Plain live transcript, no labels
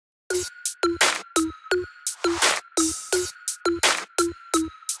Hey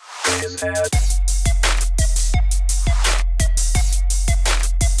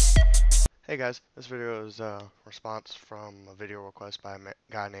guys, this video is a response from a video request by a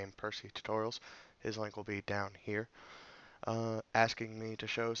guy named Percy Tutorials. His link will be down here, asking me to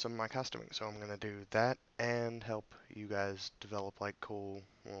show some of my costuming. So I'm going to do that and help you guys develop like cool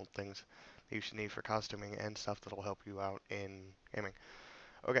little things that you should need for costuming and stuff that'll help you out in gaming.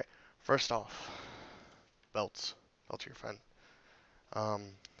 Okay, first off, belts. Belts are your friend.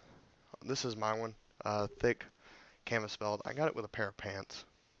 This is my one, thick canvas belt. I got it with a pair of pants.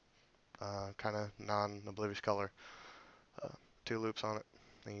 Kind of non-oblivious color. 2 loops on it,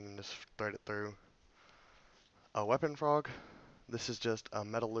 and you can just thread it through. A weapon frog. This is just a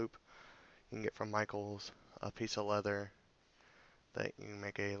metal loop you can get from Michaels. A piece of leather that you can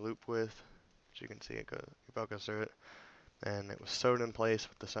make a loop with. As you can see, your belt goes through it, and it was sewed in place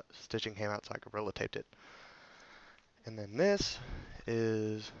with the stitching came out, so I Gorilla Taped it. And then this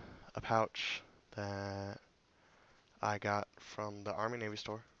is a pouch that I got from the Army Navy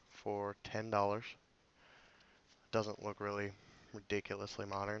store for $10. Doesn't look really ridiculously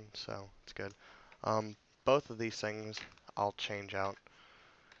modern, so it's good. Both of these things I'll change out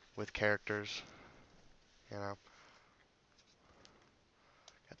with characters, you know.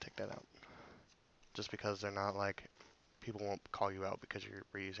 Gotta take that out. Just because they're not like, people won't call you out because you're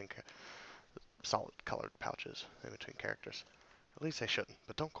reusing solid colored pouches in between characters. At least they shouldn't,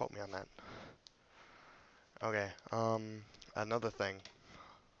 but don't quote me on that. Okay, another thing.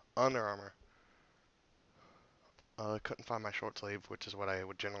 Under Armour. Couldn't find my short sleeve, which is what I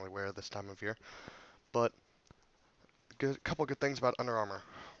would generally wear this time of year. But couple good things about Under Armour.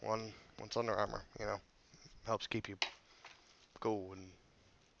 One, it's Under Armour, you know, helps keep you cool and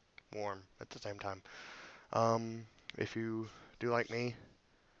warm at the same time. If you do like me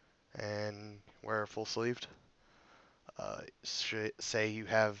and wear full sleeved, say you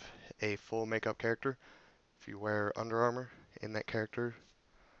have a full makeup character, if you wear Under Armour in that character,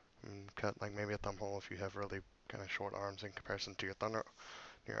 and cut like maybe a thumb hole if you have really kind of short arms in comparison to your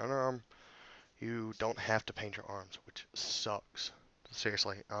underarm, you don't have to paint your arms, which sucks.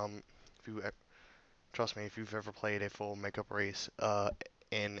 Seriously, if you trust me, if you've ever played a full makeup race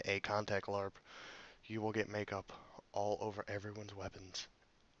in a contact LARP, you will get makeup all over everyone's weapons,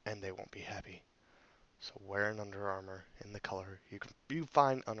 and they won't be happy. So wear an Under Armour in the color. You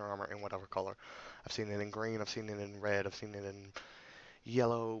find Under Armour in whatever color. I've seen it in green, I've seen it in red, I've seen it in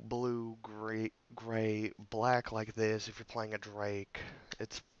yellow, blue, gray, black like this if you're playing a Drake.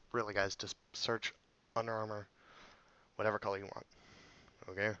 It's really, guys, just search Under Armour, whatever color you want.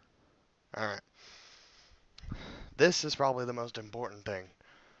 Okay? Alright. This is probably the most important thing.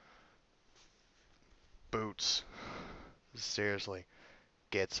 Boots. Seriously.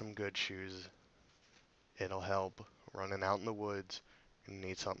 Get some good shoes. It'll help running out in the woods. You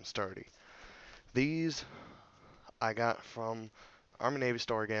need something sturdy. These I got from Army Navy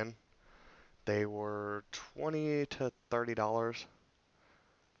store again. They were $20 to $30.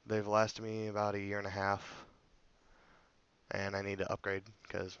 They've lasted me about a year and a half. And I need to upgrade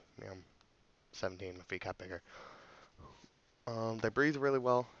because, you know, I'm 17, my feet got bigger. They breathe really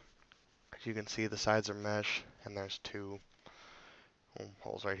well. As you can see, the sides are mesh, and there's 2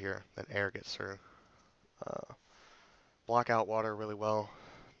 holes right here that air gets through. Block out water really well.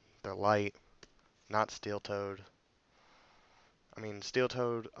 They're light, not steel-toed. I mean,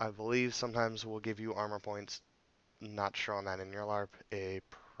 steel-toed, I believe sometimes will give you armor points. Not sure on that in your LARP. It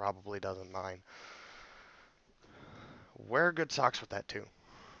probably doesn't mine. Wear good socks with that too.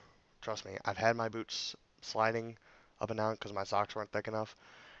 Trust me, I've had my boots sliding up and down because my socks weren't thick enough,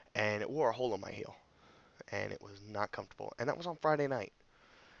 and it wore a hole in my heel, and it was not comfortable. And that was on Friday night.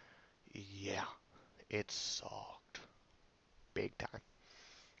 Yeah, it sucked. Big time.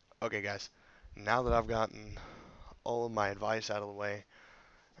 Okay, guys, now that I've gotten all of my advice out of the way,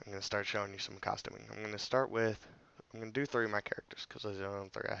 I'm going to start showing you some costuming. I'm going to do 3 of my characters, because those are the only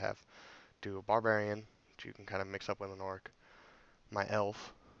 3 I have. Do a barbarian, which you can kind of mix up with an orc, my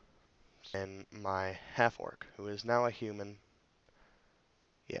elf, and my half-orc, who is now a human.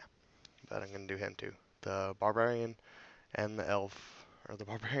 Yeah, but I'm going to do him too. The barbarian and the elf, or the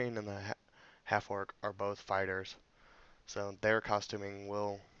barbarian and the half-orc are both fighters, so their costuming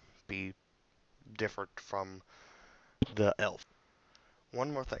will be different from the elf.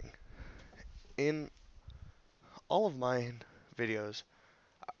 One more thing. In all of my videos,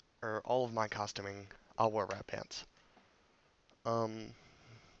 or all of my costuming, I'll wear rat pants.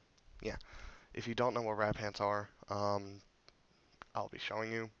 Yeah. If you don't know what rat pants are, I'll be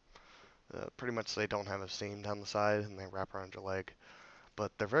showing you. Pretty much they don't have a seam down the side and they wrap around your leg.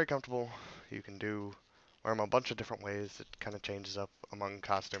 But they're very comfortable, You can wear them a bunch of different ways. It kind of changes up among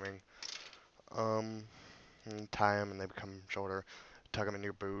costuming. Um, Tie them and they become shorter. Tuck them in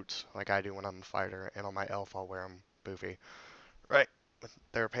your boots, like I do when I'm a fighter, and on my elf I'll wear them boofy. Right,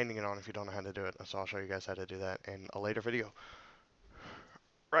 they're painting it on if you don't know how to do it, so I'll show you guys how to do that in a later video.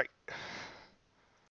 Right,